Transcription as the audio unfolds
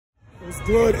What's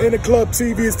good? In the Club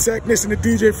TV is technician, the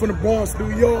DJ from the Bronx,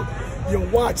 New York. You're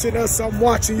watching us, I'm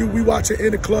watching you, we watching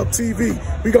In the Club TV.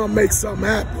 We gonna make something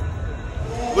happen.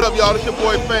 What up, y'all? It's your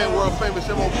boy Fame, world famous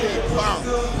MOP.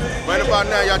 Right about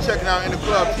now, y'all checking out In the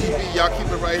Club TV. Y'all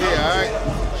keep it right here, all right?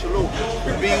 Salute.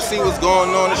 You see what's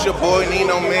going on? It's your boy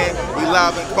Nino, man. We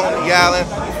live in Coney Island.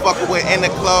 We fucking with In the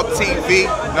Club TV.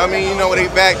 I mean, you know they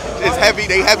back. It's heavy.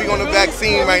 They heavy on the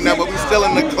vaccine right now, but we still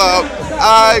in the club.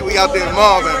 Alright, we out there in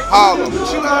Marvin, Harlem.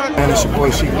 And it's your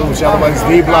boy She Loose. Y'all like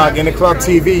V-Block, In the Club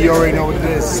TV. You already know what it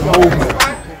is. It's a movement.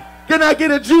 Can I get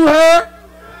a Jew hair?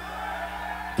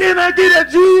 Can I get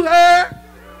a Jew hair?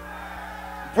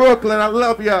 Brooklyn, I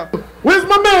love y'all. Where's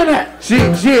my man at?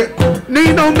 Shit.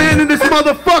 Nino man in this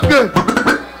motherfucker.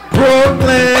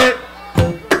 Brooklyn.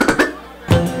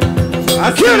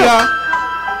 I see y'all.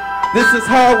 This is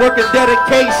hard work and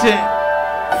dedication.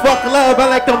 Fuck love, I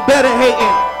like them better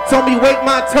hating. Told me wait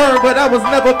my turn, but I was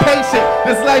never patient.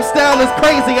 This lifestyle is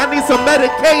crazy, I need some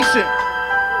medication.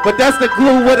 But that's the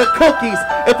glue with the cookies.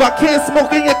 If I can't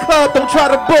smoke in your club, don't try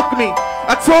to book me.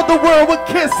 I told the world with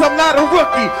Kiss, I'm not a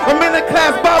rookie. I'm in the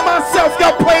class by myself,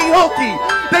 y'all play hooky.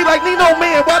 They like, Nino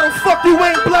man, why the fuck you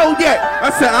ain't blow yet?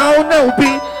 I said, I don't know, B.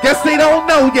 Guess they don't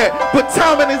know yet. But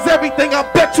timing is everything, I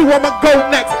bet you I'ma go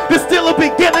next. There's still a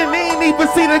beginning, they ain't even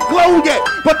see the glow yet.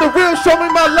 But the real show me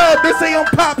my love, they say I'm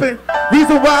popping.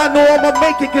 Reason why I know I'ma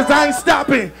make it, cause I ain't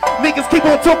stopping. Niggas keep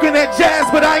on talking that jazz,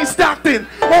 but I ain't Stockton.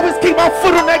 Always keep my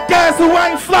foot on that gas, so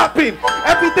I ain't flopping.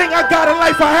 Everything I got in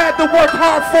life, I had to work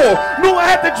hard for. Knew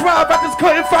I had to drive, I just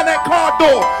couldn't find that car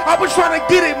door. I was trying to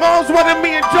get it, moms wanted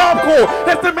me in Job Corps.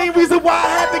 That's the main reason why I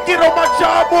had to get on my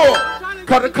job more.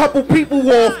 Cut a couple people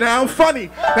off, now I'm funny.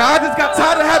 Now I just got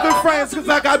tired of having friends cause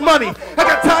I got money. I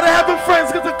got tired of having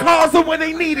friends cause the cars are when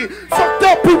they need it. Fucked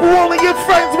up people only get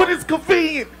friends when it's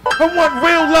convenient. I want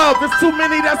real love, there's too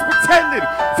many that's pretending.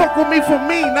 Fuck with me for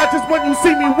me, not just when you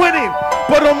see me winning.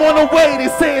 But I'm on the way, they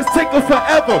say it's taking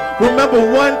forever. Remember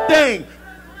one thing.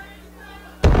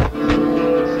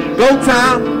 Go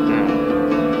time.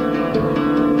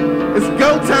 It's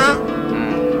go time.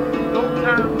 Go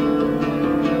time.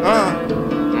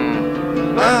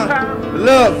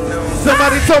 Look,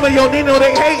 somebody told me, yo, Nino,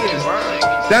 they hating.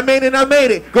 That made it, I made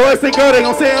it. Go ahead, say go, they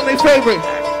gon' say I'm their favorite.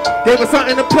 Gave us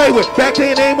something to play with. Back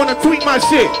then, they ain't wanna tweet my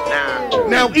shit.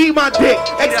 Now eat my dick.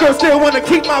 Ex-girl still wanna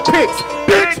keep my pics.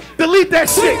 Bitch, delete that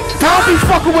shit. I don't be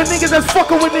fucking with niggas that's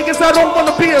fucking with niggas I don't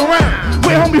wanna be around.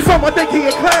 Where homie from, I think he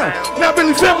a clown. Not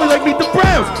really family like Meet the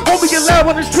Browns. Homie get loud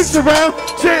when the streets around.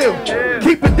 Chill,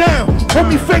 keep it down.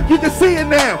 Homie fake, you can see it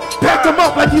now. Pack him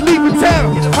up like you leaving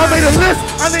town. I made a list,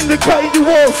 I named it cutting you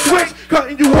off. Switch,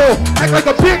 cutting you off. Act like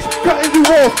a bitch, cutting you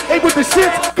off. Ain't with the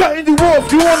shits, cutting you off.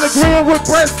 You on the grill with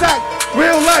bread stack.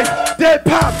 Real life, dead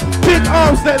pop. Big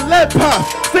arms that lead pop.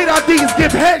 State IDs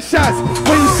give headshots.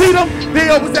 When you see them, they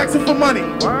always asking for money.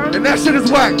 And that shit is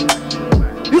whack.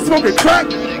 You smoking crack?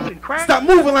 Stop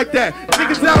moving like that.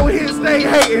 Niggas out here stay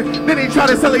hating. Then they try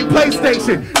to sell a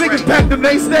PlayStation. Niggas back them,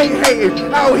 they stay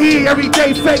hating. Out here every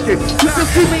day faking. You should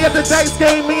see me at the dice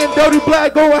game. Me and Dirty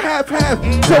Black go a half-half.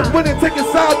 Choke winning, taking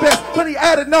side bets. Money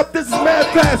adding up, this is mad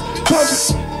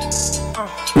fast.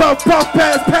 Puff,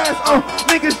 pass,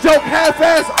 niggas joke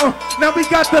half-ass, now we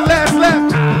got the last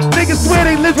laugh. Niggas swear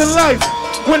they living life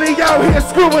when they out here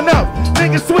screwing up.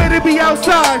 Niggas swear they be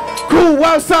outside, cool,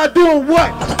 outside doing what?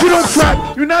 You don't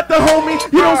trap, you're not the homie,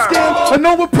 you don't scam, I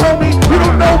know what pro me, you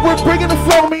don't know what bringing the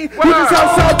flow me, you just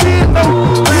outside being no.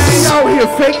 You be out here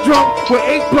fake drunk with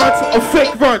 8 blunts or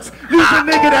fake runs. Use a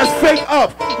nigga that's fake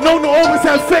up, known to always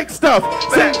have fake stuff.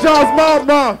 St. John's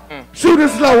mom,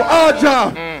 shooters low, our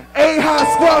job. A-high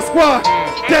squad,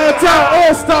 downtown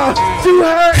all-star. You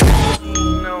heard?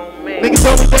 Niggas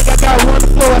only think I got one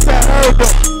flow, I said I heard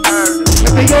them.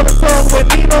 If they on the song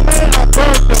with Nino, man, I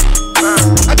burned them.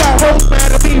 I got hoes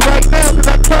mad at me right now cause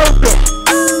I curved them.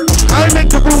 I ain't make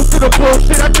the rules to the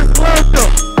bullshit, I just learned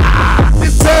them.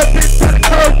 This bad bitch try to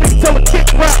curve me, tell her kick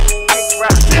rock.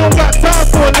 She don't got time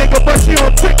for a nigga, but she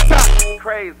on TikTok.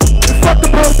 Crazy. And fuck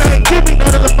the bros, I ain't give me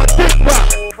none unless my dick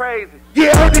rock. Crazy.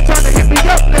 Yeah, I heard they trying to hit me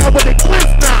up now, but they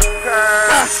clinched now.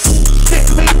 Shit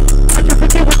me, I can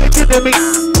forget what they did to me.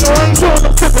 No, I ain't showing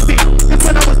no sympathy. Cause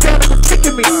when I was down, it was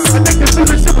kicking me. I think they knew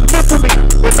this shit was meant for me,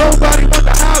 but nobody wanted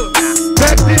to holler.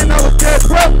 Back then I was dead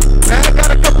broke, now I got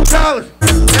a couple dollars.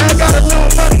 Now I got a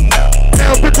little money,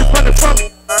 now bitches running from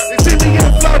me. They see me in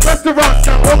a fly restaurant,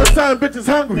 now all the time bitches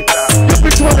hungry. This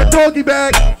bitch want a doggy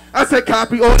bag, I said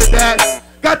copy, order that.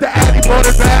 Got the Addy, brought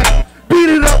it back. Beat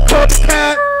it up, called the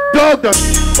cat. Dog the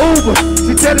Uber,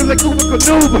 she dead him like Uber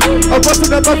Canuba. I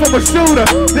busted up from a shooter,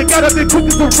 they got up there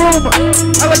cooking the rumor.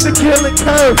 I like to kill and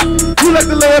curve, you like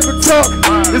to lay up and talk.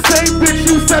 The same bitch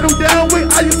you settle down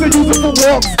with, I used to use it for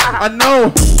walks. I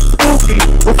know, spooky,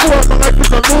 before my life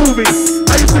was a movie.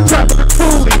 I used to trap with the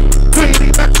coolie,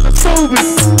 greedy back to the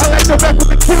Subies. I like to rap with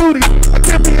the cuties, I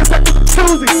can't be exact with the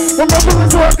choosy. I'm rumbling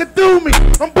so I can do me,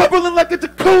 I'm bubbling like a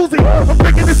jacuzzi. I'm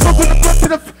bringing this up with the front to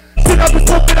the shit I was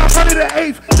smoking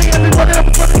 108th. They had been running up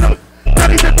in front of them. Now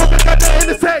they just broken, got nothing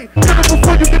to say. Never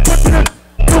before you get put to them.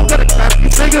 You don't gotta clap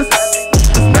these niggas.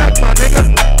 Smack my niggas.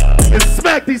 And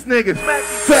smack these niggas.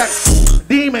 Fact.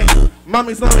 Demon.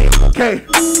 Mommy's on me. Okay.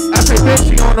 I say bitch,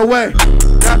 she on the way.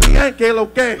 Got me Yankee,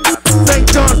 okay. St.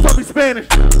 John's taught me Spanish.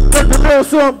 Learned the law,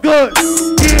 so I'm good.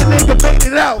 Yeah, nigga made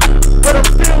it out. But I'm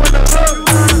still in the hood.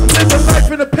 I'm living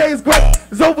life and the pay is great.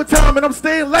 It's overtime and I'm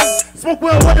staying late. Smoke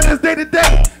well, running this day to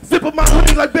day. Sipping my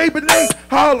hoodie like Baby Nate.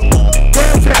 Harlem,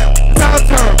 downtown,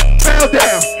 downtown, fell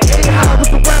down. Ain't high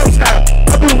with the wild child.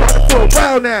 I've been running for a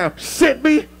while now. Shit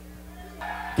me.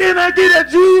 Can I get that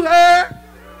juice,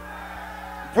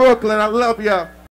 Brooklyn, I love y'all.